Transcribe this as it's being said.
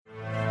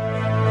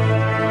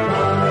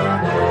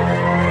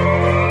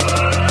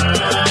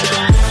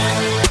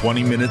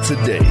20 minutes a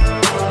day,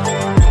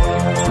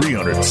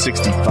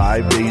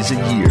 365 days a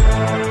year.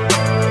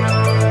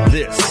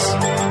 This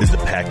is the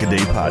Pack a Day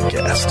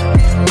Podcast.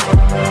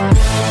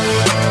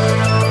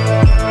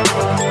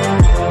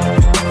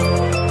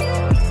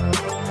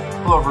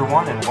 Hello,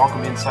 everyone, and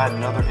welcome inside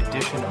another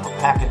edition of the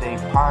Pack a Day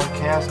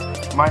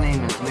Podcast. My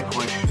name is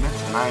Nicholas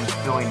Schmitz, and I'm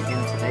filling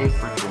in today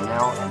for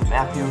Janelle and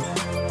Matthew.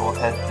 Both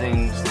had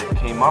things that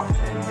came up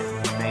and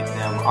made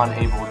them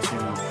unable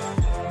to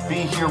be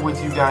here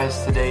with you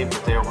guys today,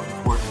 but they're looking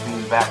forward to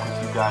being back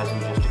with you guys in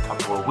just a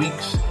couple of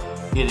weeks.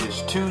 It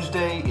is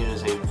Tuesday. It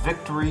is a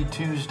Victory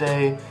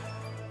Tuesday.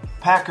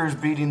 Packers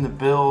beating the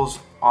Bills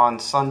on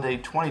Sunday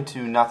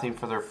 22-0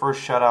 for their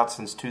first shutout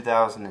since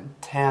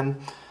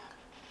 2010.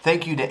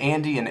 Thank you to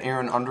Andy and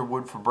Aaron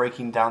Underwood for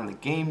breaking down the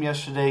game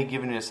yesterday,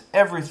 giving us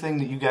everything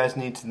that you guys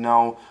need to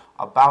know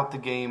about the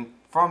game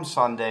from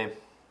Sunday.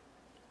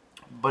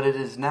 But it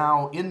is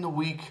now in the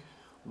week.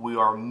 We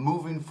are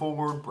moving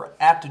forward. We're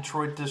at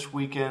Detroit this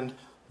weekend.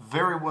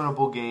 Very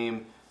winnable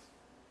game.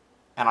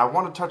 And I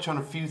want to touch on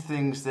a few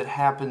things that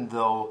happened,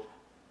 though,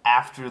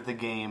 after the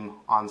game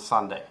on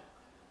Sunday.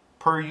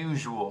 Per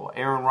usual,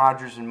 Aaron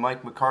Rodgers and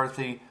Mike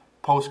McCarthy,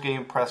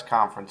 post-game press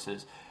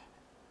conferences.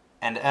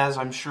 And as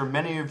I'm sure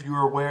many of you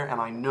are aware, and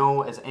I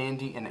know as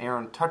Andy and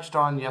Aaron touched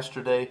on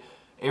yesterday,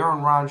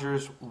 Aaron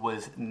Rodgers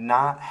was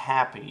not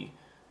happy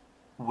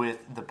with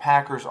the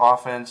Packers'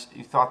 offense.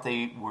 He thought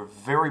they were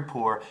very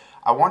poor.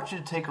 I want you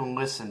to take a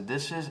listen.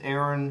 This is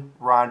Aaron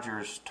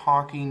Rodgers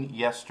talking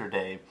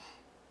yesterday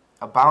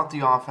about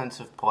the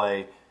offensive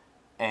play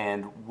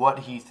and what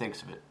he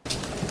thinks of it.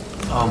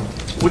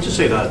 What'd you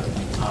say that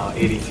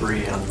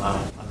 83 on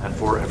that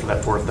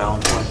fourth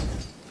down play?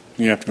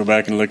 You have to go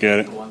back and look at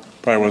it.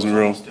 Probably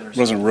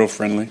wasn't real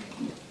friendly.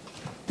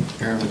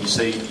 Aaron, when you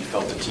say you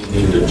felt the team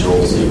needed a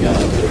jolt, so you got a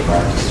good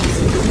practice, you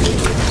think it made a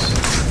difference?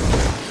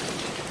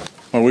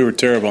 Well, we were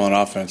terrible on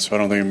offense, so I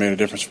don't think it made a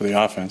difference for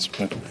the offense.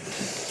 But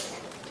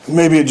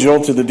maybe it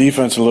jolted the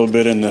defense a little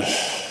bit in the,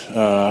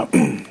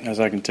 as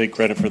I can take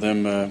credit for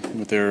them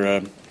with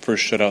their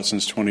first shutout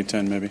since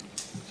 2010, maybe.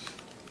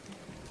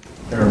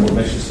 Aaron, what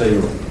makes you say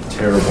you were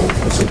terrible?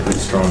 That's a pretty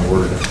strong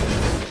word.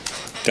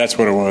 That's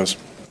what it was.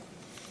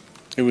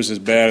 It was as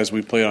bad as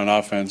we played on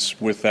offense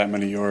with that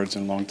many yards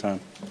in a long time.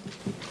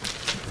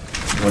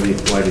 Why do you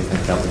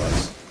think that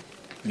was?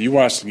 You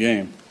watched the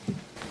game.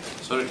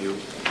 So did you.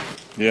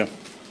 Yeah,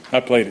 I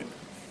played it.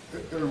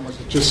 Aaron,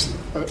 was it just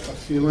a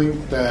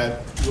feeling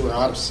that you were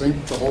out of sync,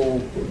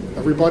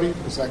 everybody?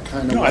 Was that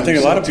kind of... No, I think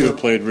a lot of people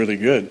played really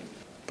good,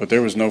 but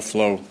there was no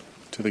flow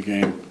to the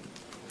game.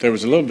 There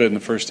was a little bit in the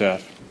first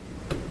half.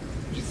 Do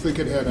you think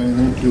it had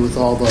anything to do with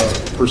all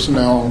the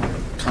personnel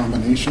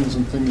combinations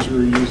and things you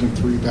were using,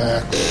 3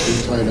 back,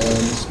 3 tight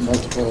ends,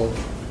 multiple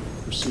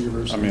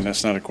receivers? I mean,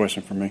 that's not a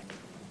question for me.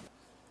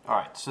 All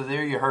right, so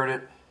there you heard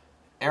it.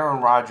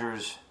 Aaron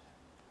Rodgers,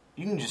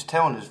 you can just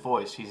tell in his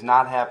voice, he's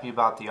not happy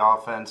about the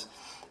offense.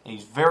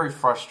 He's very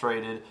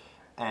frustrated,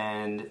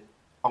 and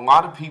a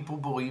lot of people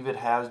believe it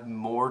has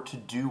more to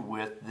do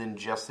with than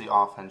just the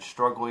offense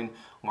struggling.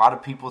 A lot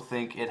of people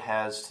think it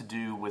has to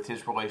do with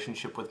his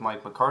relationship with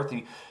Mike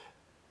McCarthy.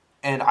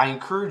 And I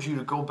encourage you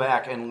to go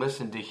back and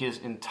listen to his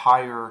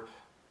entire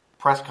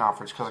press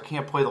conference because I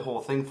can't play the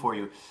whole thing for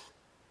you.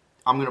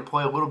 I'm going to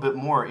play a little bit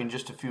more in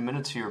just a few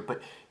minutes here,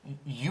 but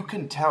you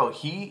can tell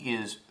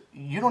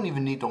you don't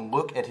even need to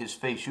look at his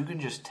face. You can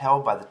just tell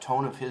by the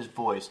tone of his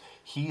voice.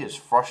 He is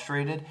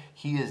frustrated.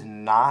 He is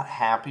not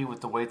happy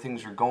with the way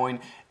things are going.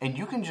 And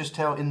you can just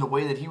tell in the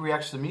way that he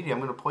reacts to the media. I'm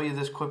going to play you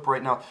this clip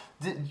right now.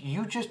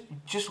 You just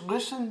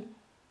listen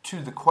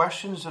to the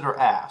questions that are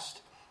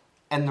asked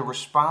and the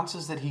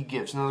responses that he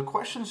gives. Now, the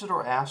questions that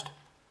are asked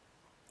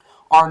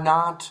are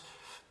not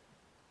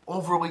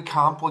overly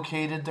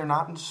complicated. They're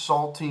not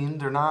insulting.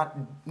 They're not,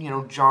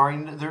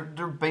 jarring.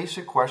 They're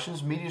basic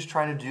questions. Media's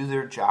trying to do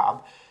their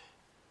job.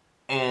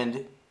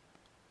 And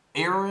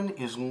Aaron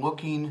is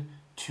looking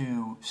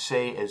to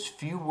say as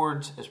few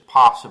words as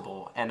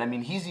possible. And, I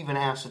mean, he's even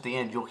asked at the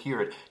end, you'll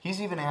hear it,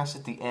 he's even asked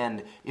at the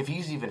end if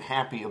he's even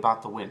happy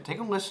about the win. Take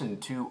a listen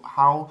to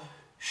how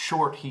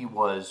short he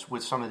was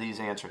with some of these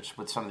answers,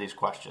 with some of these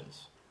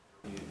questions.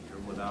 You're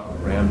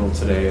without Randall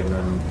today, and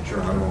then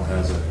Geronimo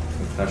has a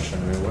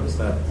concussion. I mean, what does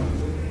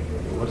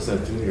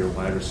that do to your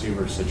wide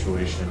receiver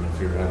situation if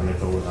you're having to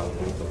go without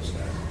both those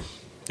guys?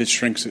 It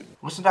shrinks it.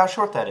 Listen to how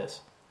short that is.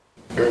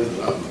 Aaron,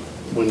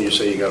 when you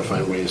say you got to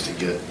find ways to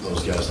get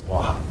those guys,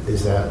 well, how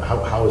is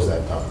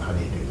that done? How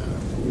do you do that?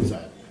 Is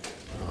that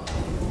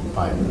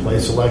by play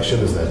selection?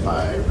 Is that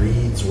by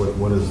reads?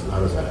 How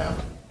does that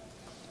happen?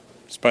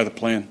 It's by the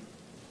plan.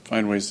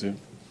 Find ways to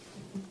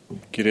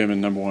get him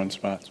in number one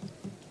spots.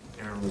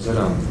 Aaron, was it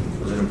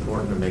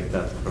important to make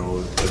that throw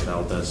with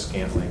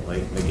Valdez-Scantling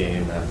late in the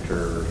game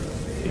after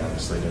he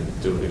obviously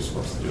didn't do what he was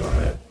supposed to do on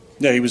that?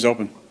 Yeah, he was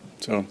open,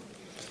 so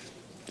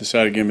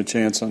decided to give him a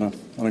chance on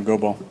a go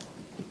ball.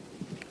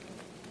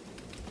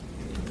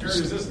 Aaron,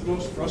 is this the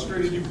most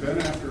frustrated you've been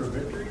after a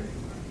victory?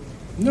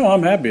 No,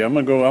 I'm happy. I'm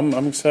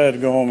excited to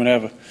go home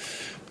and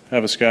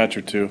have a scotch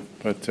or two.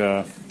 But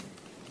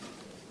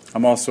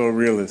I'm also a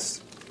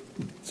realist.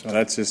 So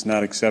that's just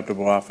not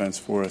acceptable offense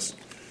for us.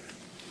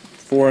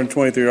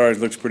 423 yards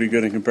looks pretty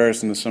good in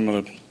comparison to some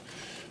of the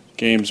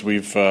games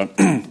we've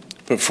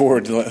put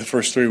forward the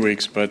first 3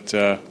 weeks, but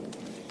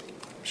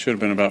should have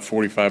been about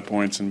 45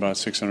 points and about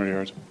 600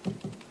 yards.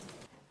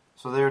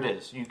 So there it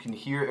is. You can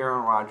hear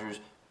Aaron Rodgers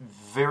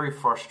very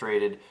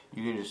frustrated.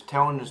 You can just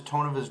tell in his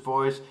tone of his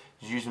voice,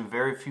 he's using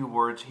very few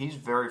words. He's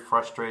very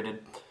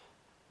frustrated.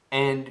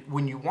 And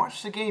when you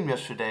watch the game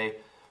yesterday,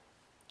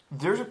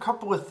 there's a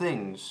couple of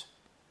things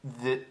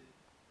that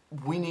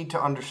we need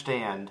to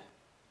understand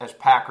as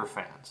Packer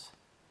fans.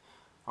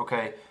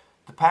 Okay,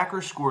 the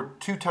Packers scored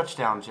 2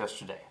 touchdowns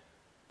yesterday.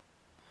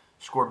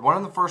 Scored one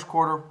in the first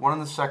quarter, one in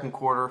the second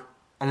quarter,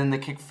 and then they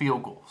kicked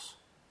field goals.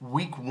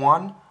 Week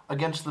 1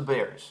 against the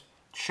Bears.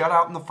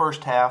 Shutout in the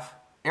first half.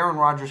 Aaron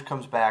Rodgers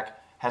comes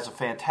back, has a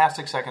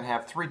fantastic second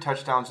half, 3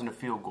 touchdowns and a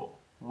field goal.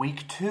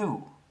 Week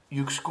 2,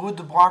 you exclude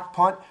the blocked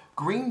punt.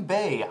 Green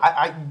Bay,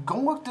 I go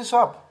look this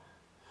up.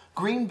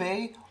 Green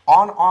Bay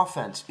on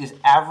offense is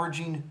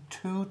averaging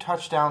 2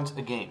 touchdowns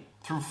a game.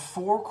 Through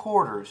 4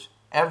 quarters,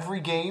 every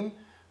game,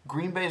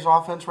 Green Bay's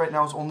offense right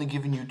now is only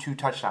giving you 2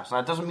 touchdowns. Now,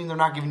 that doesn't mean they're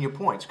not giving you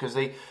points because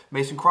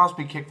Mason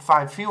Crosby kicked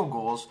 5 field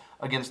goals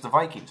against the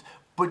Vikings.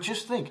 But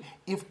just think,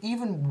 if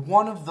even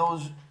one of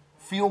those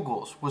field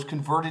goals was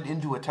converted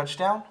into a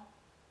touchdown,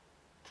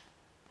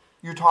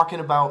 you're talking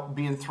about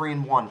being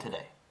 3-1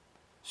 today.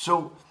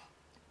 So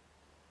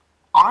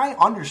I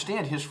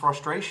understand his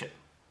frustration.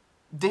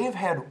 They have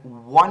had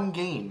 1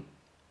 game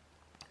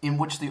in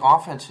which the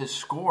offense has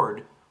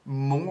scored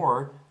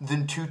more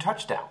than 2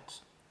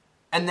 touchdowns.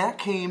 And that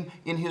came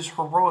in his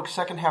heroic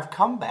second half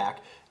comeback.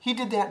 He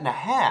did that in a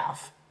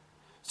half.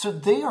 So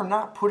they are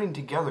not putting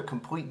together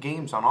complete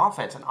games on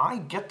offense. And I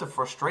get the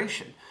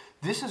frustration.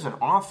 This is an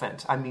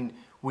offense. I mean,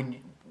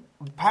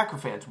 Packer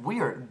fans,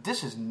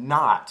 this is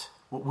not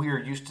what we are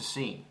used to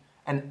seeing.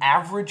 An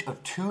average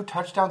of 2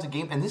 touchdowns a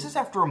game. And this is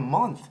after a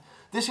month.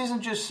 This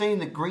isn't just saying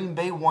that Green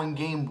Bay won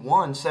game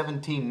 1,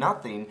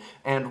 17-0,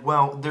 and,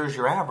 well, there's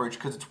your average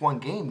because it's 1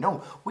 game.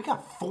 No, we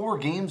got 4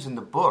 games in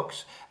the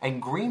books,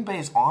 and Green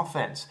Bay's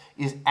offense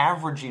is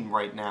averaging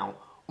right now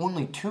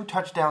only 2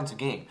 touchdowns a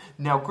game.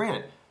 Now,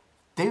 granted,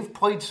 they've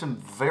played some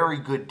very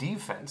good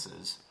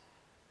defenses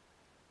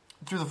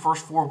through the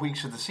first 4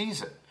 weeks of the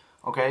season,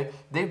 okay?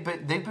 They've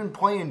been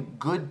playing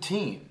good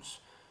teams,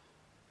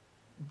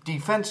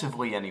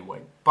 defensively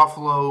anyway.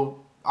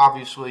 Buffalo,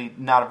 obviously,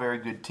 not a very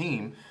good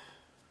team.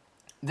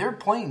 They're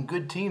playing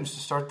good teams to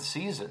start the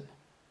season.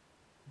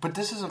 But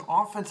this is an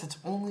offense that's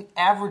only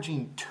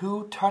averaging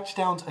 2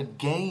 touchdowns a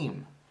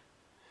game.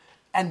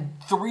 And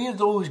 3 of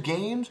those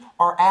games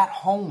are at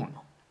home.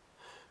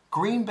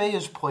 Green Bay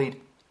has played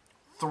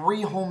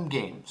 3 home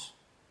games.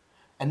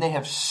 And they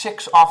have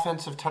 6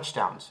 offensive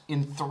touchdowns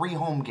in 3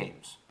 home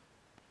games.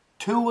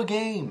 2 a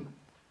game.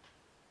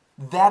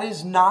 That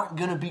is not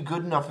going to be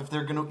good enough if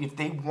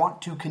they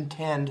want to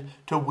contend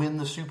to win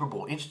the Super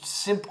Bowl. It's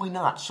simply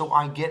not. So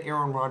I get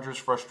Aaron Rodgers'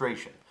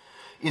 frustration.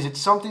 Is it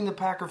something the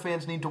Packer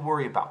fans need to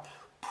worry about?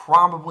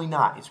 Probably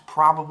not. It's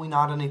probably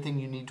not anything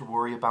you need to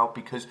worry about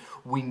because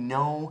we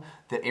know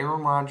that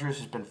Aaron Rodgers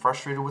has been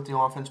frustrated with the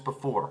offense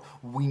before.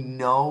 We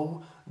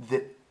know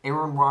that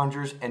Aaron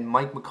Rodgers and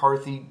Mike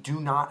McCarthy do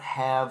not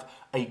have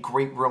a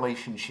great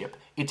relationship.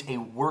 It's a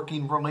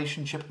working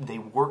relationship. They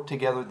work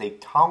together. They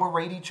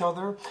tolerate each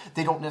other.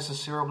 They don't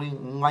necessarily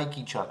like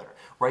each other,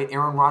 right?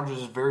 Aaron Rodgers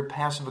is very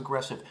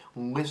passive-aggressive.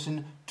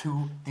 Listen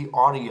to the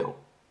audio.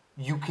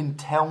 You can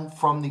tell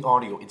from the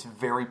audio. It's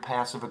very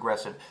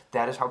passive-aggressive.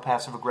 That is how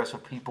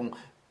passive-aggressive people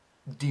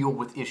deal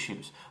with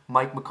issues.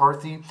 Mike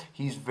McCarthy,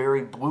 he's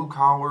very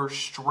blue-collar,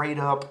 straight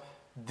up.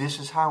 This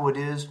is how it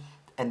is.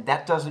 And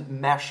that doesn't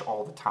mesh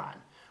all the time,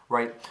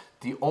 right?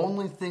 The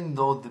only thing,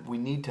 though, that we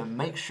need to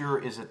make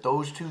sure is that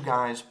those 2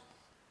 guys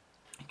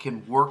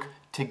can work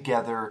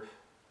together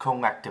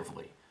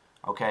collectively,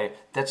 okay?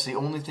 That's the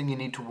only thing you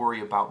need to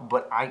worry about.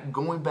 But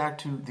going back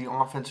to the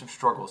offensive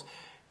struggles,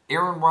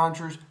 Aaron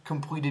Rodgers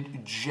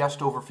completed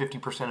just over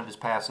 50% of his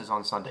passes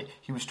on Sunday.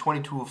 He was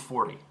 22 of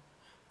 40,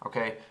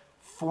 okay?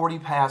 40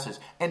 passes.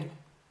 And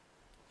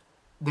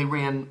they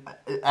ran,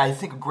 I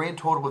think, a grand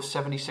total of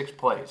 76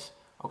 plays.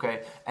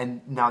 Okay,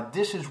 and now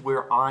this is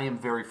where I am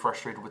very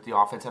frustrated with the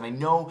offense, and I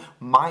know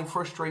my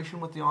frustration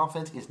with the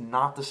offense is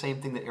not the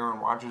same thing that Aaron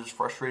Rodgers is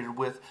frustrated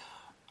with.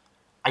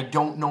 I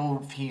don't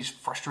know if he's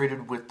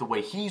frustrated with the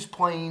way he's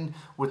playing,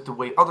 with the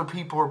way other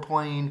people are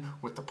playing,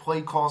 with the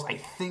play calls. I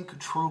think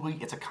truly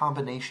it's a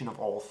combination of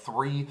all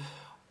 3,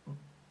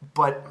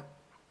 but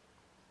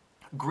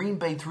Green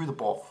Bay threw the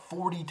ball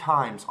 40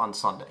 times on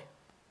Sunday.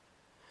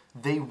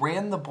 They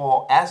ran the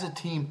ball as a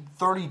team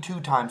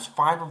 32 times.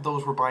 5 of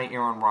those were by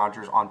Aaron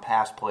Rodgers on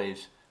pass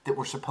plays that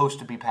were supposed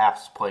to be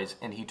pass plays,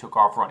 and he took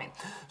off running.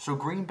 So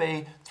Green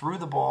Bay threw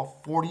the ball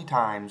 40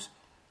 times,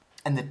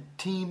 and the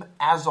team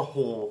as a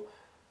whole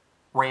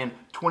ran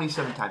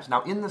 27 times.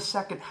 Now, in the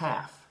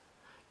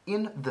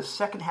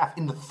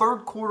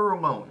third quarter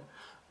alone,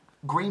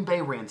 Green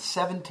Bay ran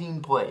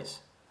 17 plays.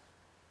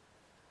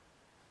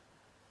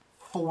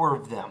 4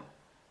 of them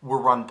were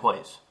run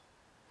plays.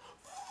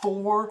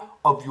 4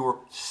 of your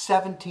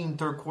 17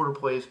 third quarter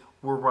plays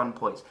were run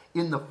plays.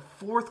 In the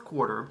fourth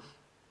quarter,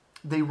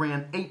 they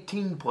ran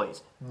 18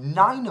 plays.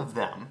 9 of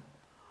them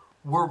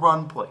were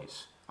run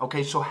plays.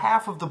 Okay, so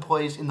half of the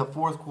plays in the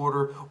fourth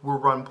quarter were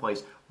run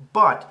plays.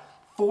 But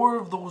 4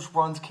 of those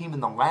runs came in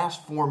the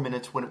last 4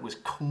 minutes when it was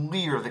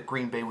clear that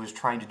Green Bay was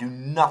trying to do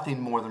nothing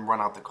more than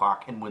run out the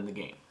clock and win the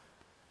game.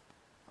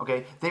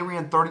 Okay, they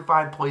ran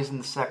 35 plays in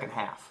the second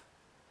half.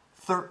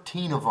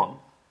 13 of them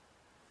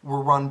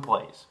were run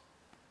plays.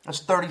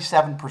 That's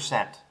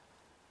 37%.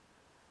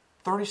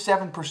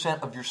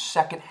 37% of your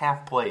second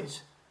half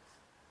plays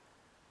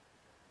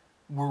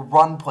were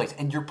run plays,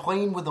 and you're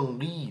playing with a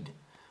lead.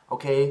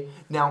 Okay,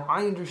 now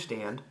I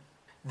understand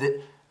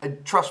that,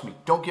 trust me,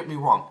 don't get me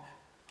wrong,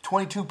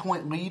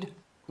 22-point lead,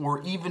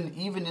 or even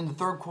in the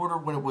third quarter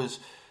when it was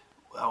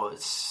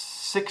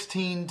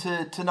 16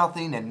 to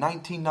nothing and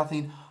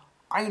 19-0,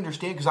 I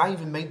understand, because I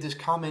even made this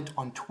comment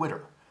on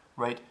Twitter,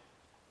 right?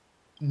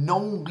 No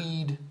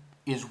lead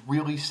is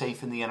really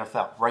safe in the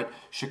NFL, right?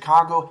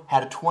 Chicago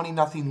had a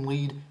 20-0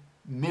 lead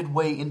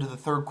midway into the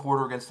third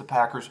quarter against the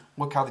Packers.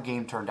 Look how the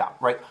game turned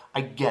out, right?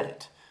 I get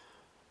it.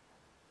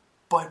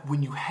 But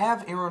when you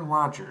have Aaron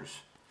Rodgers,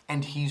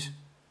 and he's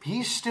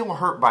still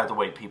hurt, by the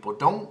way, people.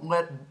 Don't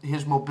let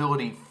his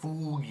mobility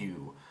fool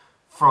you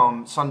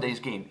from Sunday's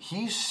game.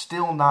 He's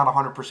still not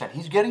 100%.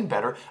 He's getting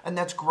better, and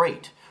that's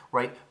great,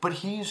 right? But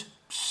he's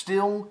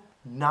still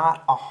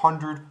not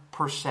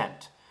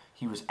 100%.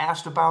 He was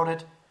asked about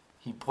it.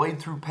 He played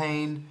through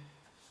pain.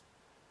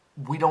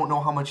 We don't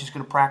know how much he's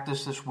going to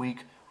practice this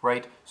week,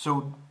 right?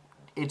 So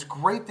it's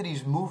great that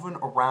he's moving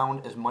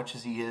around as much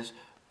as he is,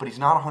 but he's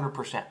not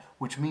 100%,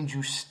 which means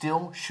you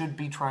still should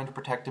be trying to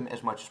protect him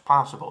as much as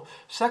possible.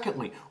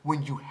 Secondly,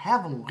 when you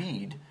have a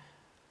lead,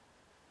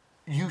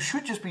 you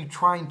should just be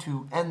trying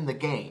to end the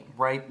game,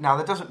 right? Now,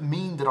 that doesn't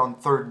mean that on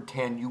 3rd and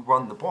 10 you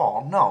run the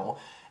ball, no.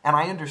 And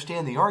I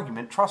understand the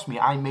argument. Trust me,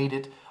 I made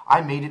it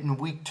in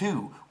week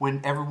 2 when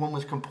everyone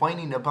was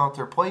complaining about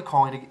their play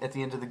calling at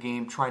the end of the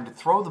game, trying to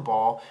throw the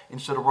ball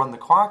instead of run the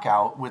clock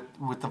out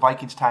with the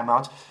Vikings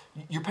timeouts.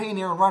 You're paying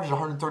Aaron Rodgers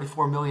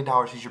 $134 million.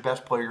 He's your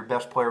best player. Your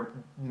best player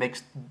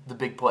makes the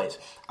big plays.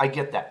 I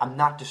get that. I'm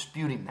not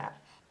disputing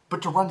that.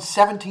 But to run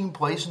 17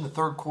 plays in the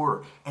third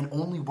quarter and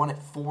only run it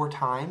 4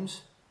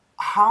 times,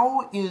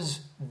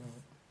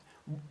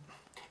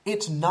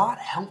 it's not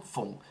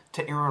helpful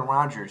to Aaron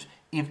Rodgers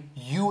if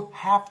you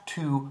have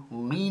to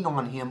lean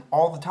on him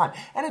all the time.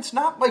 And it's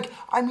not like,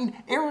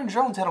 Aaron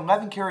Jones had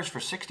 11 carries for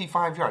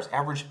 65 yards,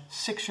 averaged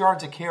 6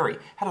 yards a carry,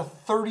 had a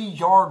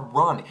 30-yard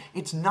run.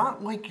 It's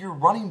not like your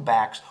running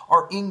backs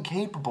are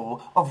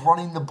incapable of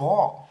running the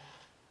ball,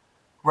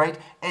 right?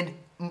 And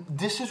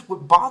this is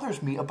what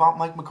bothers me about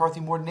Mike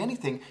McCarthy more than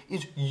anything,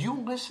 is you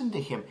listen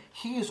to him.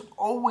 He is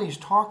always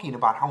talking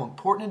about how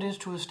important it is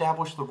to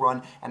establish the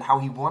run and how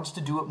he wants to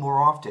do it more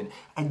often.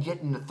 And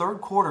yet in the third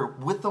quarter,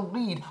 with the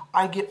lead,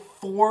 I get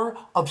 4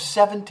 of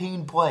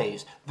 17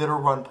 plays that are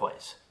run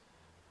plays.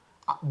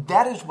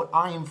 That is what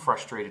I am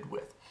frustrated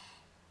with.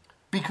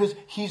 Because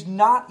he's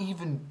not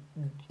even,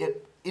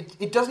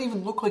 it doesn't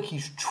even look like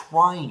he's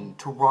trying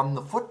to run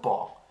the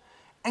football.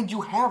 And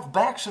you have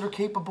backs that are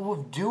capable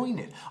of doing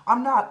it.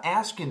 I'm not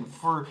asking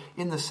for,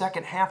 in the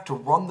second half, to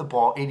run the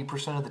ball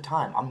 80% of the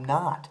time. I'm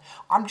not.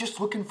 I'm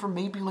just looking for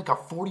maybe like a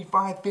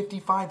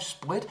 45-55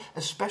 split,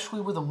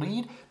 especially with a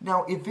lead.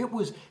 Now, if it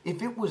was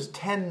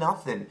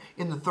 10-0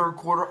 in the third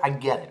quarter, I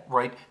get it,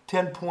 right?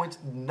 10 points,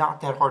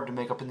 not that hard to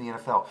make up in the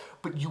NFL.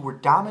 But you were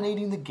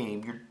dominating the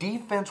game. Your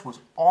defense was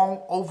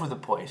all over the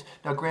place.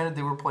 Now, granted,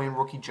 they were playing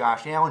rookie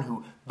Josh Allen,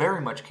 who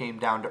very much came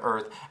down to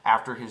earth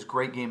after his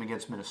great game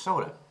against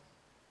Minnesota.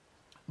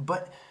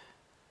 But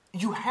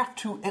you have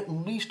to at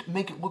least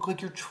make it look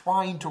like you're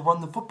trying to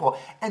run the football.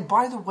 And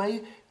by the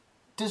way,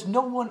 does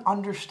no one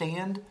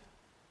understand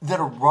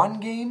that a run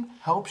game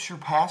helps your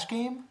pass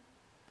game?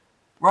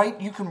 Right?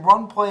 You can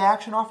run play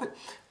action off it.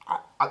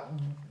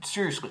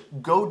 Seriously,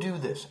 go do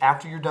this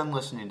after you're done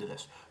listening to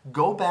this.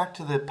 Go back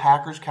to the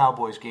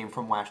Packers-Cowboys game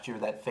from last year,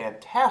 that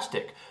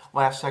fantastic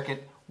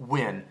last-second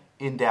win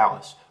in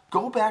Dallas.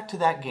 Go back to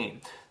that game.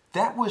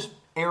 That was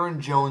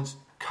Aaron Jones'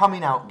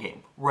 coming out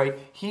game, right?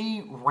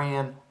 He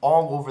ran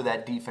all over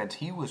that defense.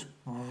 He was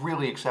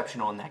really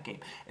exceptional in that game.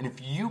 And if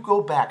you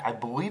go back, I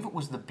believe it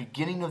was the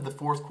beginning of the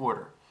fourth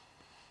quarter,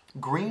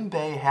 Green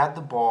Bay had the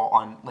ball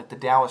on like the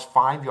Dallas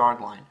 5-yard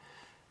line,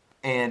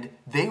 and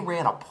they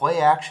ran a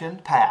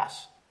play-action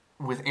pass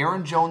with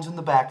Aaron Jones in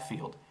the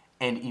backfield.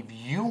 And if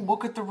you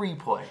look at the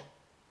replay,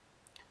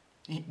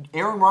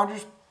 Aaron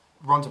Rodgers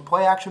runs a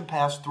play-action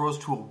pass, throws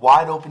to a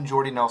wide-open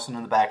Jordy Nelson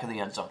in the back of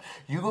the end zone.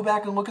 You go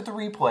back and look at the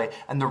replay,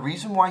 and the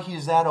reason why he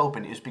is that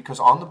open is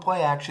because on the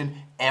play-action,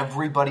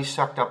 everybody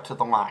sucked up to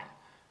the line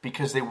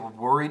because they were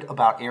worried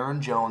about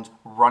Aaron Jones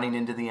running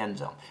into the end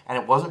zone. And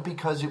it wasn't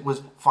because it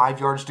was 5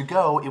 yards to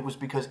go. It was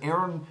because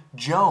Aaron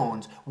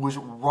Jones was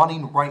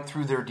running right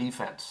through their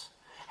defense.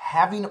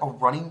 Having a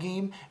running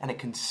game and a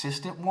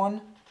consistent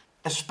one,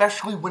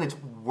 especially when it's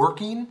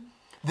working,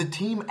 the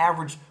team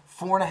averaged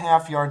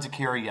 4.5 yards a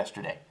carry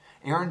yesterday.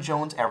 Aaron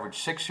Jones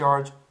averaged 6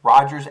 yards.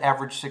 Rodgers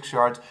averaged 6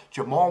 yards.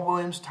 Jamal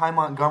Williams, Ty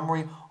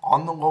Montgomery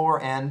on the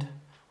lower end,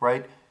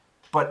 right?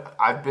 But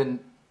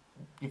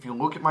if you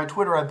look at my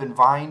Twitter, I've been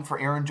vying for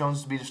Aaron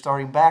Jones to be the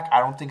starting back. I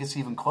don't think it's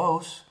even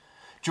close.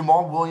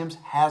 Jamal Williams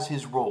has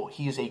his role.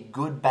 He is a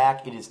good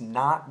back. It is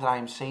not that I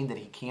am saying that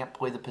he can't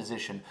play the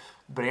position,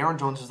 but Aaron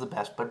Jones is the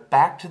best. But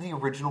back to the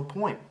original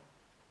point.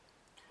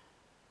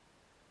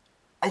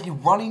 A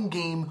running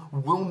game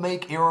will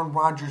make Aaron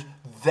Rodgers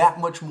that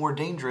much more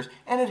dangerous,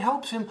 and it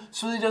helps him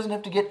so that he doesn't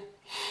have to get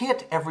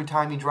hit every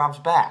time he drops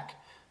back.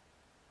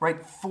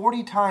 Right?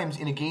 40 times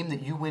in a game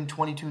that you win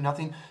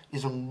 22-0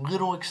 is a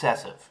little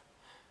excessive.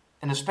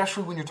 And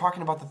especially when you're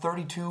talking about the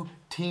 32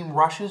 team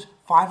rushes,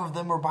 5 of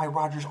them are by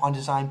Rodgers on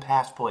design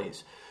pass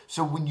plays.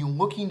 So when you're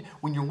looking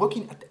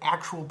at the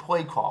actual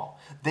play call,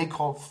 they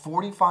called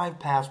 45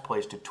 pass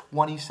plays to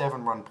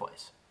 27 run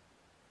plays.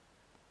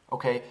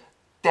 Okay?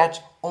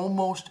 That's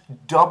almost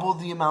double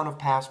the amount of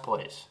pass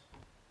plays.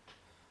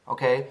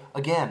 Okay?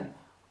 Again,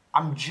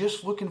 I'm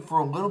just looking for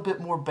a little bit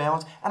more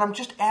balance, and I'm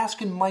just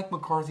asking Mike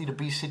McCarthy to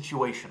be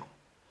situational.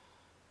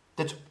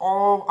 That's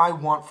all I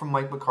want from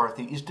Mike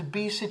McCarthy, is to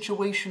be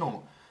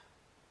situational.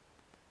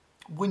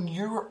 When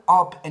you're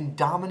up and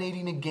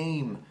dominating a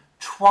game,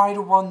 try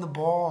to run the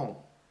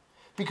ball.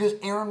 Because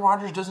Aaron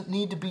Rodgers doesn't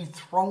need to be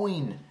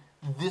throwing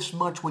this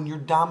much when you're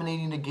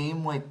dominating a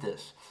game like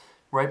this.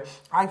 Right?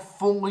 I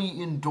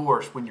fully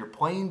endorse when you're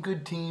playing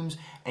good teams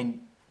and,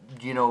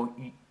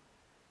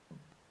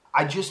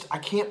 I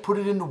can't put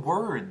it into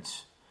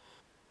words.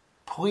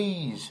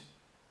 Please,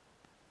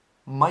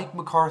 Mike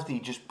McCarthy,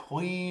 just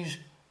please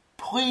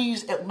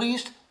at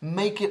least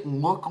make it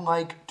look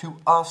like to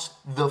us,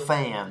 the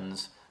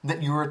fans,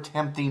 that you're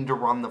attempting to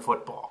run the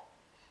football.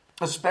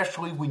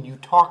 Especially when you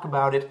talk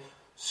about it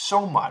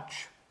so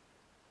much.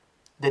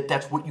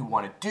 That's what you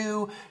want to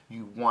do.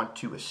 You want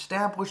to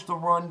establish the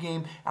run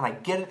game, and I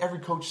get it. Every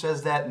coach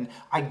says that, and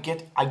I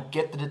get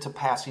that it's a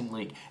passing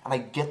league, and I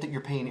get that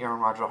you're paying Aaron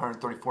Rodgers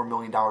 $134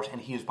 million,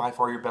 and he is by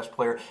far your best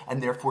player,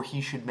 and therefore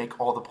he should make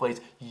all the plays.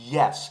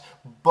 Yes,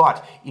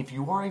 but if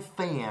you are a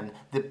fan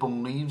that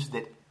believes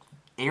that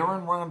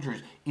Aaron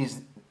Rodgers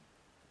is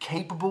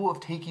capable of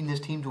taking this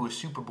team to a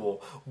Super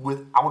Bowl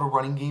without a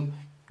running game,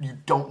 you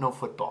don't know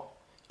football.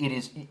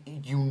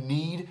 You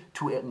need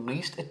to at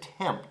least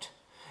attempt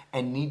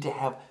and need to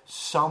have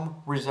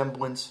some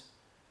resemblance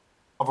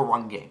of a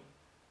run game.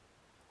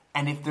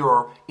 And if there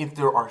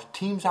are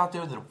teams out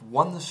there that have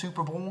won the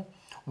Super Bowl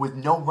with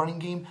no running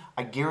game,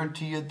 I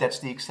guarantee you that's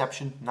the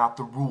exception, not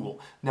the rule.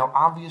 Now,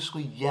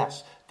 obviously,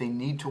 yes, they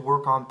need to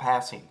work on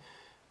passing.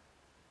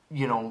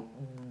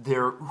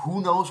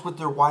 Who knows what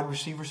their wide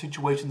receiver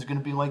situation is going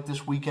to be like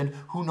this weekend?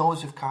 Who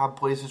knows if Cobb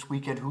plays this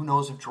weekend? Who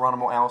knows if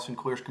Geronimo Allison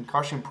clears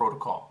concussion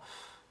protocol?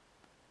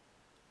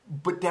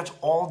 But that's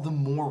all the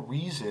more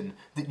reason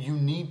that you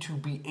need to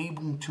be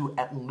able to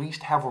at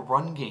least have a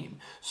run game,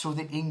 so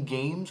that in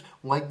games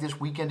like this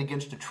weekend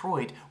against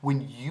Detroit,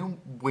 when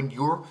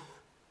your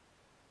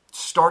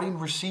starting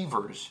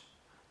receivers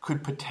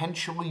could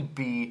potentially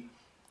be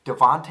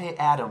Devontae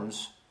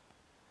Adams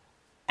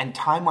and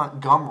Ty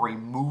Montgomery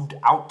moved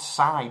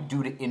outside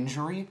due to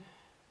injury,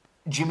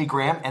 Jimmy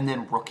Graham, and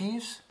then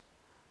rookies,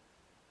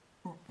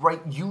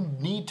 right? You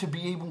need to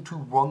be able to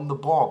run the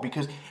ball,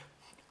 because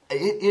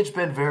it's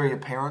been very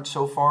apparent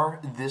so far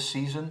this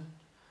season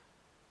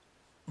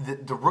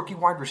that the rookie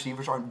wide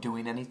receivers aren't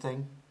doing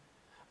anything.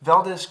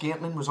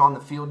 Valdes-Scantling was on the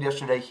field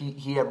yesterday.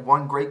 He had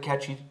one great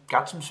catch. He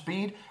got some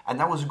speed, and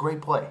that was a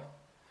great play.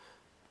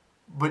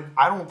 But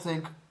I don't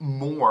think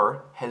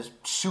Moore has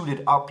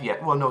suited up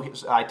yet. Well, no,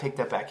 I take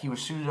that back. He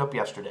was suited up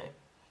yesterday.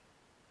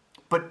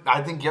 But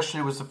I think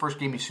yesterday was the first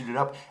game he suited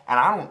up, and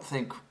I don't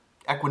think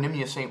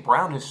Equanimeous St.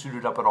 Brown has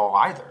suited up at all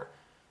either.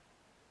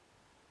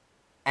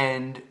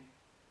 And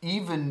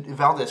even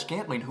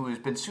Valdes-Scantling, who has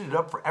been suited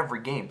up for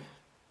every game,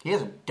 he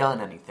hasn't done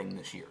anything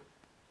this year.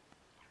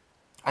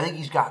 I think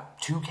he's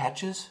got 2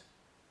 catches,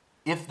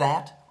 if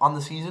that, on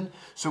the season.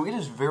 So it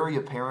is very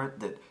apparent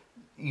that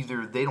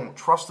either they don't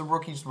trust the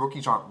rookies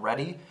aren't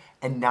ready,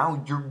 and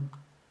now you're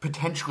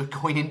potentially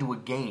going into a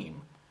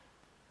game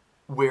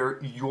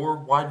where your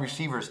wide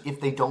receivers,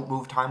 if they don't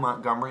move Ty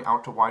Montgomery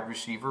out to wide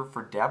receiver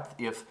for depth,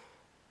 if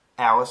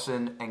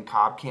Allison and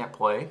Cobb can't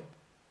play,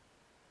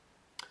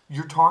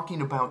 you're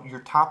talking about your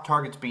top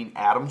targets being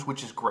Adams,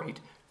 which is great,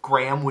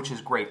 Graham, which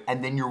is great,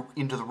 and then you're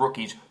into the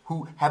rookies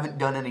who haven't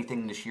done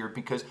anything this year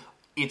because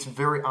it's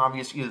very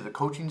obvious either the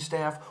coaching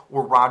staff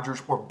or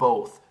Rodgers or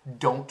both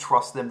don't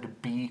trust them to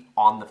be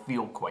on the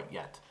field quite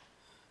yet.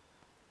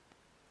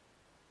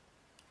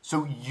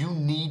 So you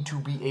need to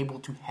be able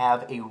to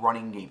have a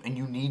running game, and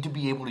you need to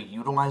be able to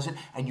utilize it,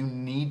 and you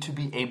need to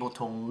be able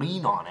to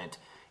lean on it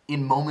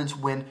in moments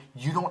when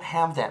you don't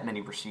have that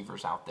many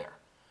receivers out there.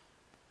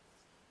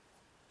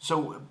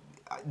 So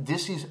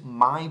this is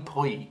my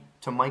plea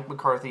to Mike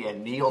McCarthy,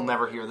 and he'll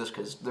never hear this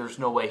because there's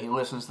no way he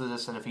listens to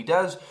this, and if he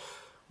does,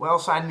 well,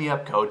 sign me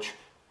up, coach.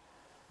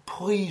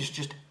 Please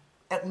just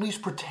at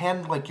least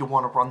pretend like you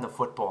want to run the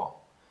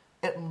football.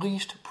 At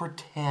least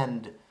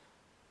pretend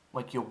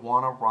like you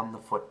want to run the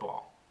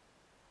football.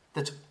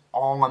 That's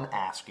all I'm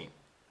asking.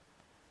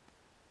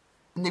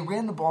 And they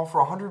ran the ball for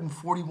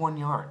 141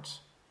 yards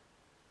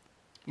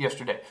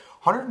yesterday.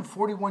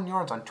 141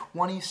 yards on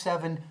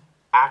 27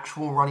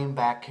 actual running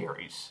back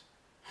carries.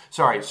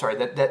 Sorry,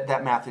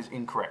 that math is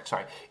incorrect.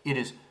 Sorry.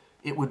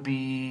 It would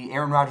be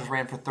Aaron Rodgers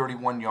ran for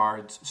 31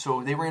 yards,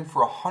 so they ran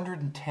for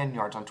 110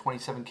 yards on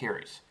 27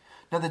 carries.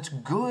 Now that's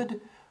good,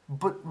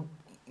 but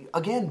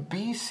again,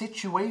 be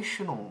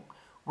situational,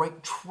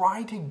 right?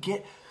 Try to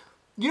get...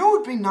 You know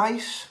what would be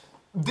nice?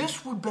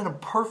 This would have been a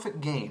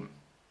perfect game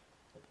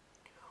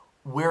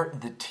where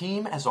the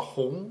team as a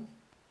whole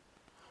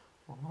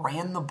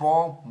ran the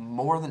ball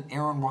more than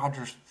Aaron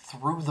Rodgers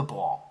threw the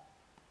ball.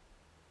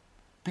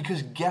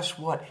 Because guess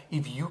what?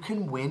 If you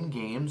can win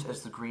games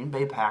as the Green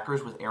Bay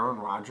Packers with Aaron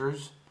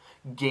Rodgers,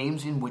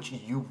 games in which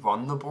you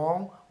run the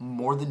ball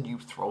more than you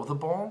throw the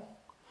ball,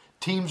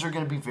 teams are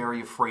going to be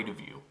very afraid of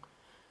you.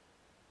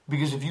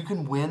 Because if you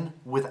can win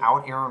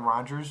without Aaron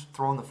Rodgers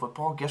throwing the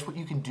football, guess what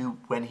you can do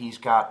when he's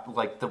got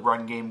like the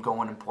run game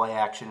going and play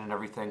action and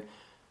everything.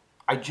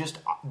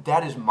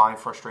 That is my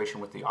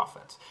frustration with the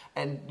offense.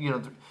 And,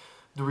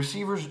 the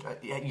receivers,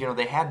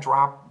 they had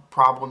drop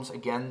problems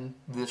again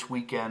this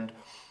weekend.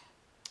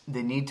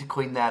 They need to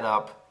clean that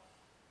up.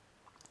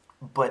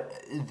 But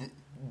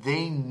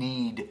they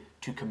need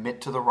to commit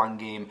to the run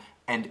game,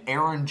 and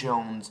Aaron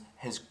Jones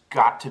has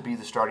got to be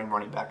the starting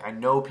running back. I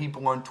know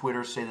people on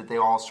Twitter say that they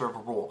all serve a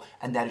role,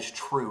 and that is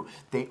true.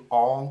 They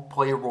all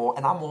play a role,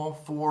 and I'm all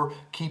for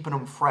keeping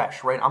them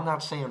fresh, right? I'm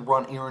not saying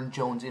run Aaron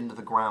Jones into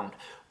the ground,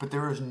 but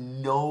there is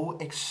no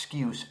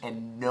excuse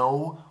and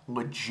no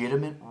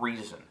legitimate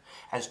reason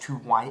as to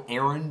why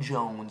Aaron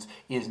Jones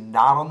is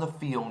not on the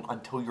field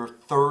until your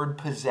third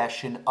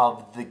possession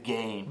of the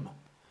game.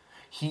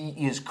 He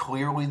is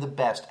clearly the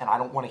best, and I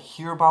don't want to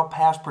hear about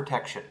pass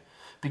protection.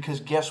 Because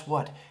guess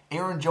what?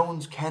 Aaron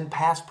Jones can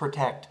pass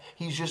protect.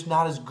 He's just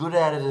not as good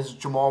at it as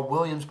Jamal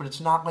Williams, but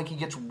it's not like he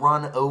gets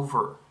run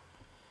over.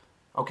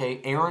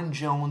 Okay, Aaron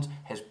Jones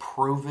has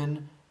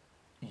proven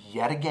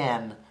yet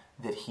again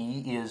that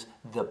he is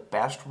the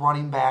best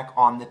running back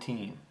on the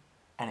team.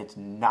 And it's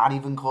not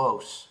even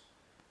close.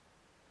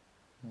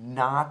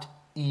 Not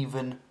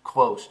even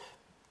close.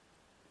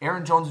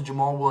 Aaron Jones and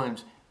Jamal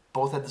Williams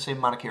both had the same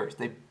amount of carries.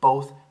 They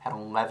both had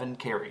 11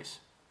 carries.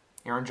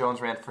 Aaron Jones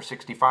ran for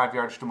 65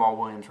 yards. Jamal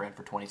Williams ran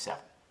for 27.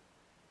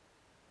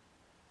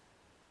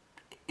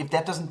 If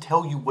that doesn't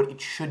tell you what it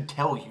should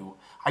tell you,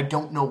 I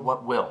don't know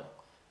what will.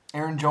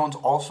 Aaron Jones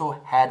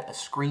also had a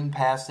screen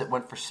pass that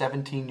went for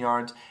 17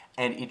 yards,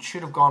 and it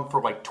should have gone for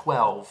like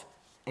 12,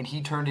 and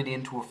he turned it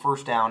into a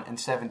first down and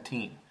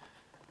 17.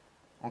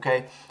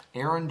 Okay?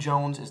 Aaron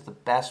Jones is the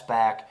best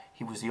back.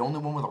 He was the only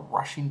one with a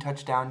rushing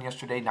touchdown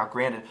yesterday. Now,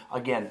 granted,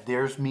 again,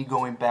 there's me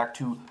going back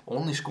to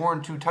only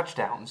scoring 2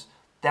 touchdowns.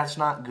 That's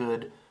not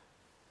good,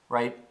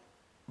 right?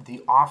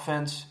 The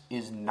offense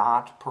is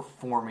not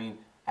performing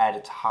at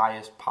its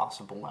highest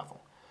possible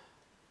level.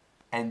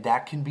 And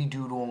that can be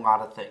due to a lot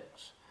of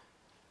things.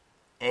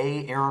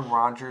 Aaron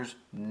Rodgers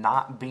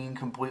not being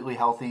completely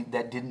healthy,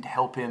 that didn't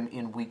help him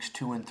in weeks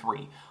 2 and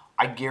 3.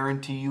 I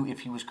guarantee you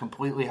if he was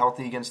completely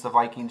healthy against the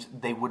Vikings,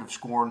 they would have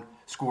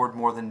scored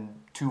more than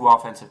 2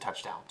 offensive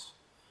touchdowns.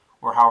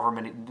 Or however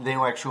many. They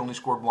actually only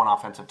scored 1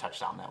 offensive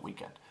touchdown that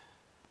weekend.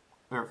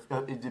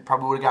 It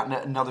probably would have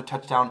gotten another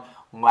touchdown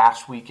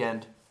last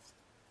weekend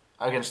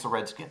against the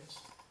Redskins.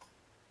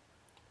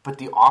 But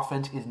the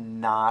offense is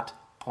not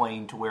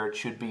playing to where it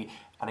should be.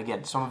 And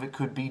again, some of it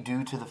could be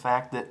due to the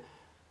fact that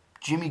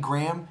Jimmy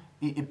Graham,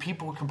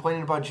 people were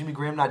complaining about Jimmy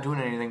Graham not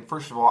doing anything.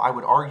 First of all, I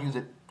would argue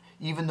that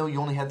even though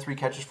you only had 3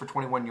 catches for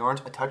 21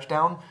 yards, a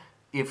touchdown,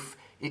 if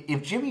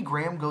Jimmy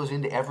Graham goes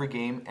into every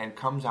game and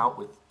comes out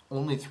with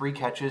only 3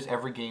 catches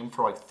every game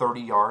for like 30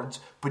 yards,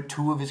 but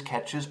 2 of his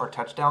catches are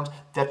touchdowns,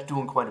 that's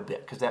doing quite a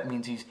bit because that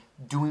means he's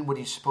doing what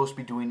he's supposed to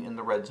be doing in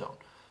the red zone.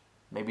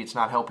 Maybe it's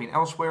not helping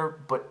elsewhere,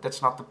 but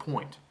that's not the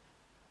point.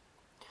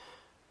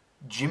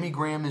 Jimmy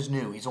Graham is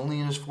new. He's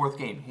only in his 4th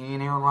game. He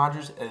and Aaron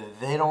Rodgers,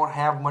 they don't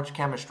have much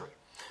chemistry.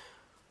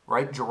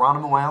 Right?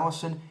 Geronimo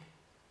Allison,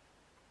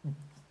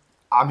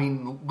 I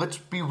mean, let's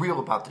be real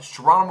about this.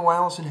 Geronimo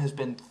Allison has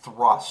been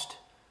thrust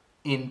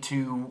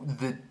into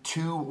the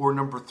 2 or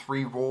number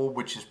 3 role,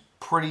 which is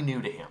pretty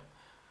new to him,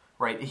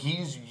 right?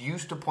 He's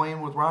used to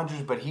playing with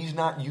Rodgers, but he's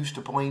not used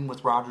to playing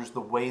with Rodgers the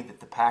way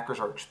that the Packers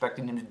are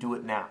expecting him to do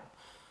it now,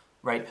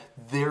 right?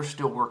 They're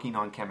still working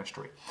on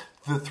chemistry.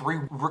 The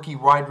 3 rookie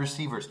wide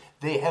receivers,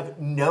 they have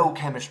no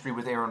chemistry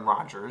with Aaron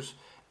Rodgers,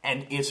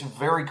 and it's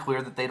very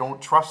clear that they don't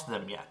trust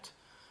them yet,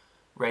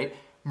 right?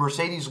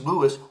 Mercedes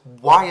Lewis,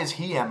 why is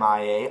he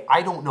MIA?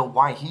 I don't know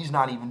why he's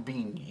not even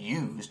being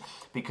used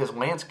because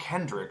Lance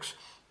Kendricks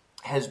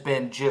has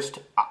been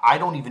I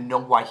don't even know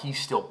why he's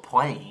still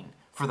playing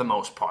for the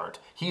most part.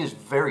 He is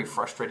very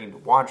frustrating to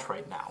watch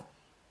right now.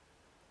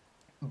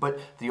 But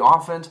the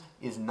offense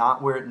is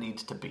not where it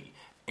needs to be.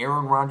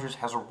 Aaron Rodgers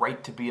has a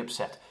right to be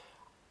upset.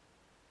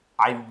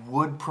 I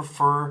would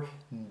prefer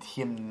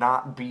him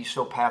not be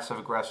so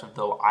passive-aggressive,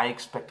 though. I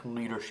expect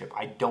leadership.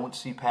 I don't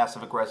see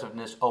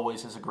passive-aggressiveness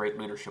always as a great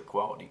leadership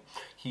quality.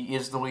 He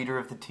is the leader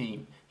of the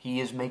team. He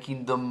is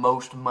making the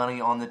most money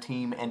on the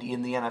team and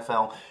in the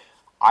NFL.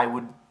 I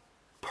would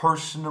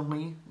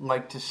personally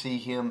like to see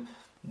him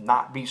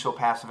not be so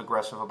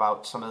passive-aggressive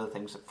about some of the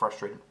things that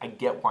frustrate him. I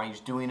get why he's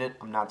doing it.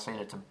 I'm not saying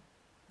it's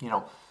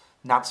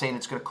not saying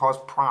it's going to cause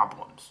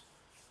problems.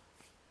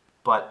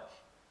 But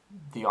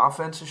the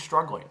offense is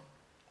struggling.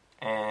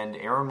 And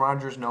Aaron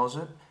Rodgers knows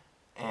it,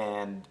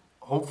 and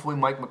hopefully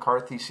Mike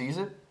McCarthy sees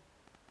it,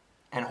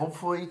 and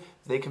hopefully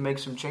they can make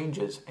some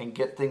changes and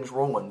get things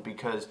rolling,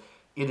 because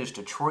it is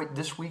Detroit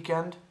this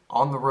weekend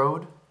on the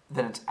road,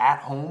 then it's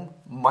at home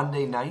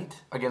Monday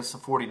night against the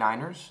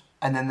 49ers,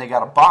 and then they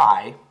got a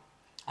bye,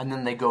 and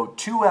then they go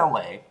to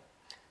LA,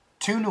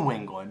 to New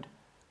England,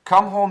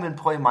 come home and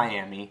play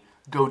Miami,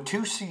 go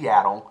to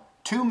Seattle,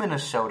 to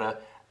Minnesota,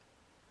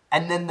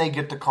 and then they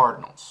get the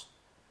Cardinals.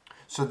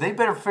 So they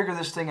better figure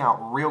this thing out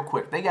real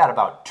quick. They got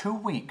about 2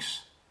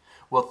 weeks.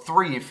 Well,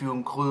 3 if you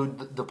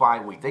include the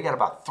bye week. They got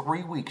about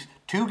 3 weeks.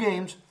 2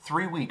 games,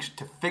 3 weeks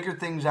to figure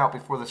things out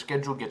before the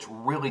schedule gets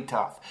really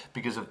tough.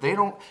 Because if they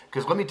don't,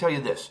 because let me tell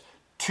you this,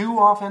 2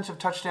 offensive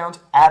touchdowns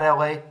at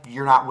LA,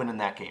 you're not winning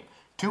that game.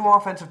 2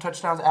 offensive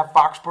touchdowns at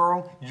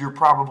Foxborough, you're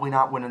probably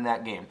not winning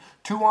that game.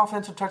 2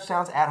 offensive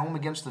touchdowns at home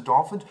against the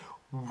Dolphins.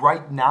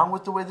 Right now,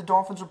 with the way the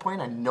Dolphins are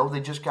playing, I know they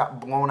just got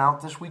blown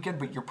out this weekend,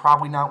 but you're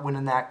probably not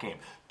winning that game.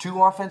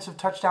 2 offensive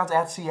touchdowns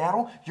at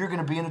Seattle, you're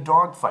going to be in a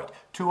dogfight.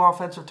 2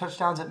 offensive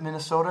touchdowns at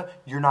Minnesota,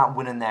 you're not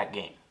winning that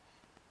game.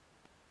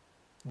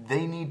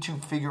 They need to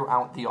figure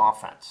out the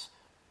offense.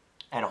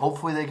 And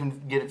hopefully they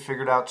can get it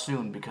figured out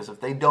soon, because if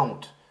they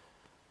don't,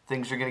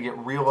 things are going to get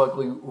real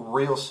ugly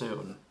real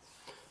soon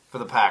for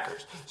the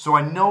Packers. So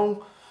I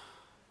know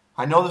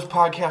this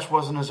podcast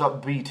wasn't as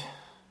upbeat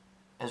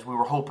as we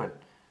were hoping.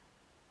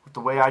 With the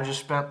way I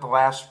just spent the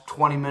last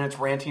 20 minutes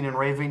ranting and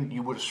raving,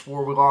 you would have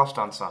swore we lost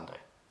on Sunday.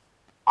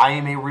 I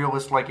am a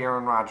realist like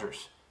Aaron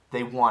Rodgers.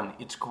 They won.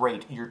 It's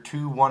great. You're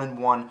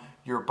 2-1-1.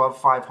 You're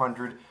above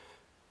 500.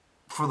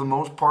 For the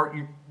most part,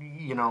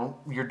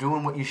 you're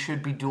doing what you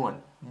should be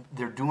doing.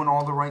 They're doing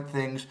all the right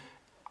things.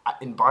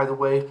 And by the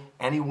way,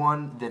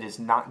 anyone that is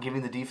not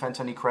giving the defense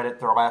any credit,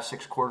 their last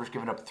 6 quarters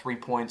giving up 3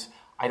 points,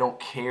 I don't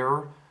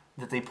care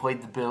that they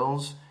played the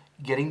Bills.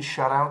 Getting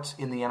shutouts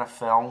in the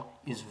NFL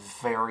is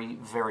very,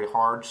 very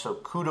hard. So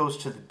kudos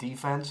to the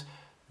defense.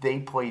 They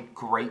played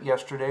great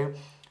yesterday.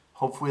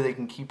 Hopefully they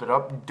can keep it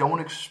up.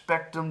 Don't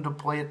expect them to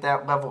play at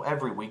that level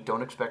every week.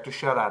 Don't expect a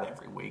shutout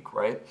every week,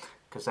 right?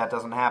 Because that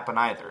doesn't happen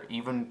either.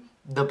 Even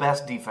the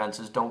best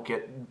defenses don't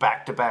get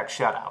back-to-back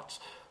shutouts.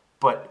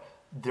 But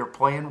they're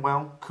playing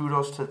well.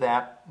 Kudos to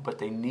that. But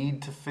they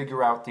need to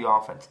figure out the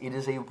offense. It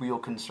is a real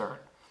concern.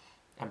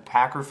 And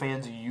Packer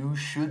fans, you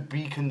should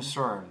be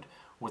concerned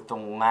with the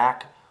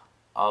lack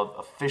of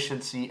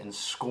efficiency and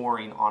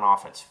scoring on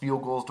offense.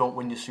 Field goals don't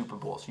win you Super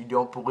Bowls. You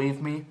don't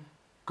believe me?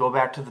 Go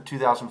back to the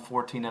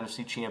 2014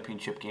 NFC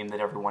Championship game that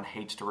everyone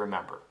hates to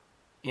remember.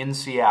 In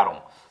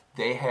Seattle,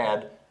 they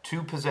had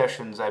 2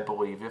 possessions, I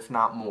believe, if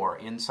not more,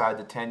 inside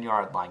the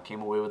 10-yard line,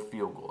 came away with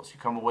field goals. You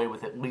come away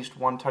with at least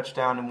 1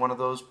 touchdown in one of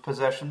those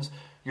possessions,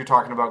 you're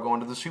talking about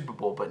going to the Super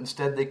Bowl. But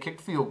instead, they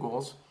kicked field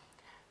goals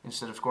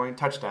instead of scoring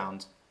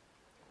touchdowns,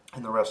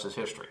 and the rest is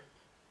history.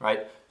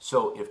 Right?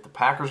 So if the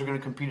Packers are going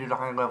to compete at a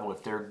high level,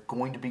 if they're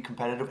going to be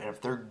competitive, and if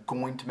they're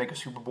going to make a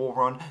Super Bowl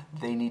run,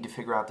 they need to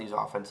figure out these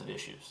offensive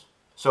issues.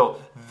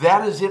 So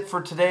that is it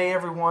for today,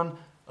 everyone.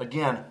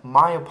 Again,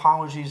 my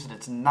apologies that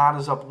it's not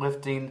as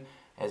uplifting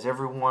as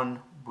everyone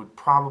would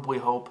probably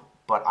hope,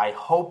 but I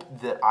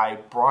hope that I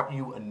brought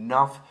you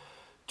enough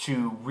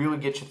to really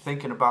get you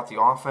thinking about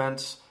the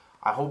offense.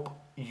 I hope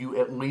you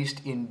at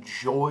least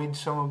enjoyed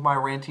some of my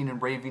ranting and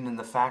raving and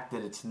the fact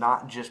that it's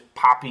not just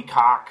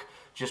poppycock,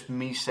 just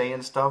me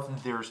saying stuff.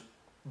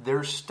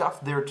 There's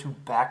stuff there to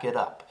back it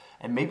up.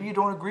 And maybe you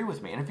don't agree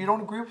with me. And if you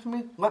don't agree with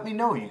me, let me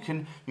know. You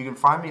can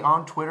find me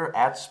on Twitter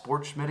at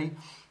SportsSmitty.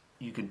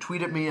 You can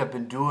tweet at me. I've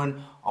been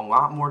doing a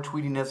lot more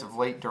tweeting as of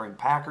late during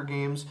Packer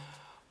games.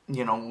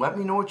 Let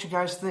me know what you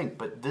guys think.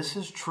 But this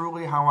is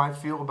truly how I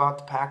feel about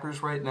the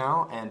Packers right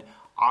now, and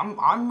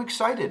I'm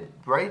excited,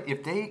 right?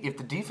 If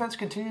the defense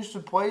continues to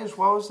play as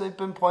well as they've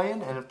been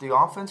playing, and if the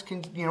offense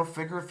can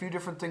figure a few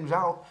different things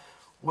out,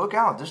 look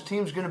out. This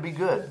team's going to be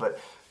good. But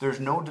there's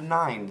no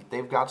denying that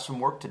they've got some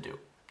work to do,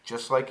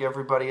 just like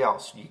everybody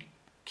else. You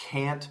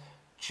can't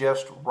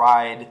just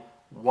ride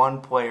one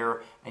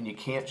player, and you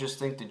can't just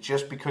think that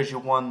just because you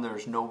won,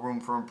 there's no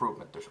room for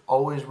improvement. There's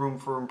always room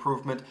for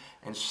improvement.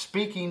 And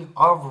speaking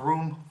of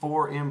room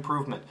for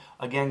improvement,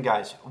 again,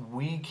 guys,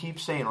 we keep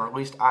saying, or at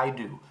least I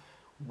do,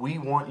 we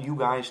want you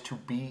guys to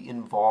be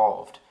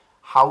involved.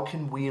 How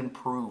can we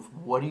improve?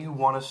 What do you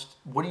want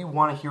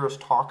to hear us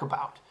talk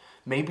about?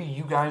 Maybe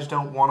you guys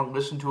don't want to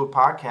listen to a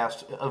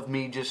podcast of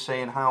me just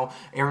saying how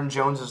Aaron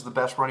Jones is the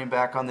best running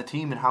back on the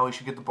team and how he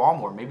should get the ball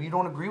more. Maybe you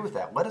don't agree with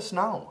that. Let us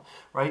know,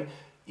 right?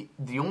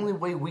 The only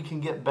way we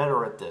can get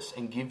better at this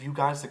and give you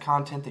guys the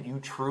content that you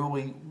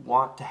truly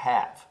want to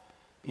have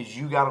is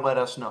you got to let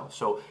us know.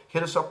 So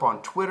hit us up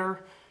on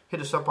Twitter, hit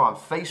us up on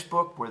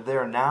Facebook. We're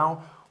there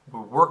now.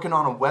 We're working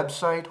on a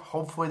website.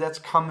 Hopefully that's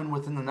coming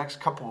within the next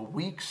couple of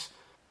weeks.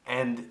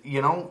 And,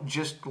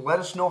 just let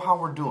us know how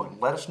we're doing.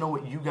 Let us know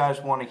what you guys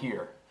want to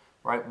hear,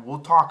 right? We'll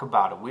talk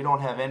about it. We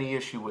don't have any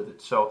issue with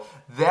it. So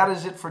that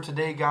is it for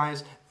today,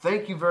 guys.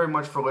 Thank you very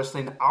much for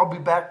listening. I'll be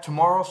back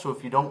tomorrow, so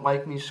if you don't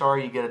like me,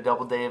 sorry, you get a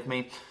double day of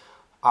me.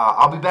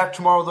 I'll be back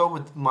tomorrow, though,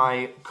 with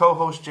my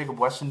co-host, Jacob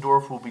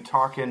Westendorf. We'll be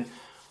talking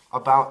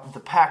about the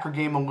Packer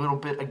game a little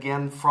bit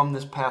again from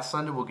this past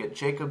Sunday. We'll get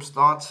Jacob's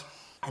thoughts.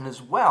 And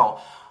as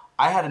well,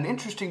 I had an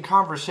interesting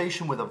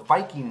conversation with a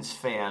Vikings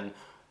fan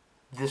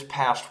this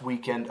past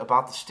weekend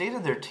about the state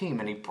of their team,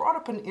 and he brought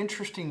up an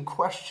interesting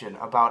question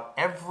about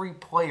every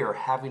player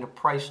having a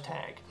price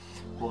tag.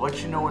 We'll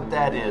let you know what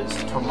that is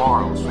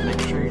tomorrow, so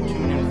make sure you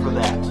tune in for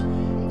that.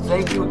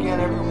 Thank you again,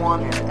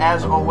 everyone, and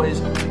as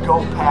always,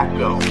 go Pack,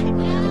 go.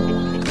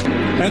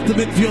 At the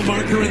midfield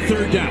marker and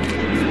third down.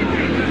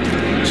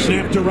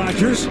 Snap to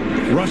Rodgers,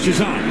 rushes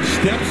on,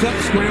 steps up,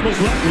 scrambles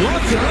left,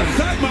 loves it left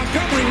side,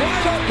 Montgomery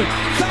wide open,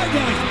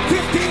 sideline,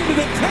 15 to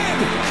the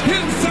 10,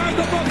 inside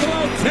the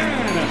Buffalo 10.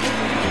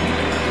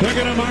 They're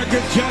going to mark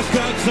it just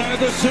outside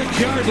the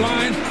 6-yard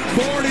line,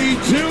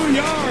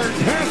 42-yard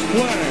pass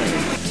play.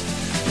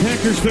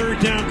 Packers third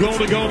down, goal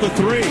to go to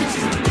 3.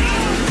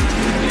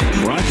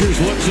 Rodgers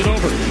looks it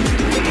over.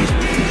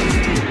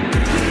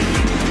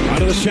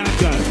 Out of the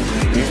shotgun.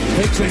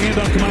 Takes the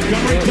handoff to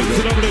Montgomery. Dumps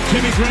it over to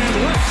Jimmy Graham.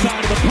 Left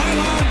side of the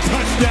pylon.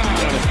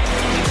 Touchdown.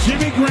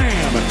 Jimmy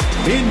Graham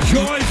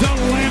enjoys a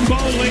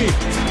Lambeau lead.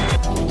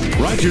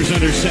 Rodgers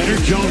under center.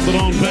 Jones the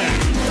lone back.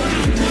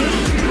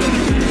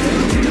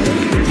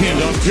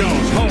 Handoff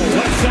Jones. Hole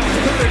left side.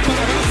 35.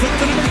 Outside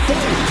the number 4.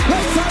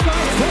 Left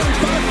sideline.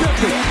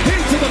 45-50.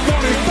 Into the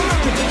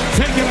 45.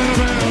 Taken out of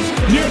bounds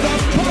near the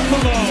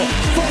Buffalo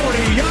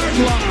 40-yard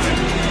line.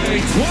 A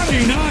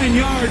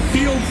 29-yard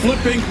field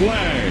flipping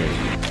play.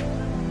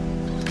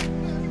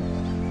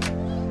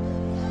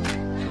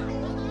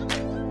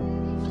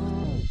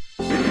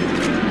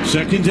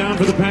 Second down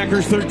for the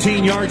Packers,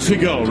 13 yards to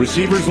go.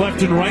 Receivers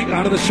left and right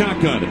out of the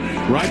shotgun.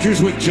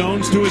 Rodgers with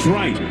Jones to his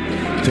right.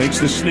 Takes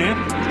the snap,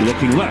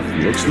 looking left,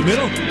 looks the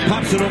middle,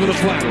 pops it over the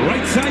flat.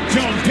 Right side,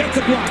 Jones gets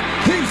a block.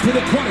 He's to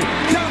the 20,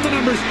 down the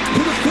numbers to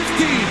the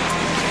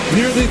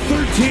 15. Near the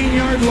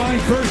 13-yard line,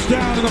 first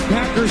down, and the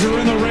Packers are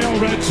in the rail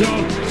red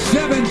zone.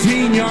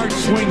 17-yard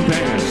swing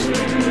pass.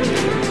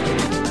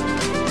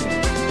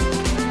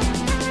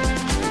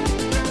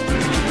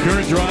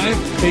 Current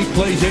drive, 8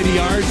 plays, 80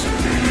 yards.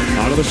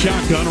 Out of the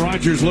shotgun,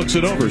 Rodgers looks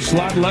it over.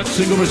 Slot left,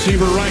 single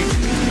receiver right.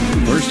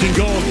 First and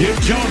goal, give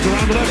Jones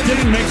around the left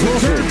end, makes a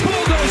turn,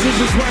 bulldozes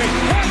his way.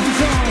 End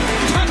zone,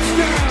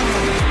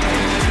 touchdown!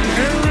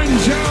 Aaron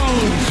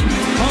Jones,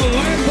 a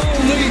Lambeau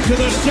lead to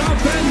the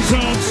south end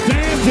zone,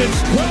 stands.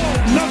 It's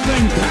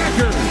 12-0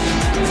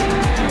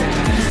 Packers.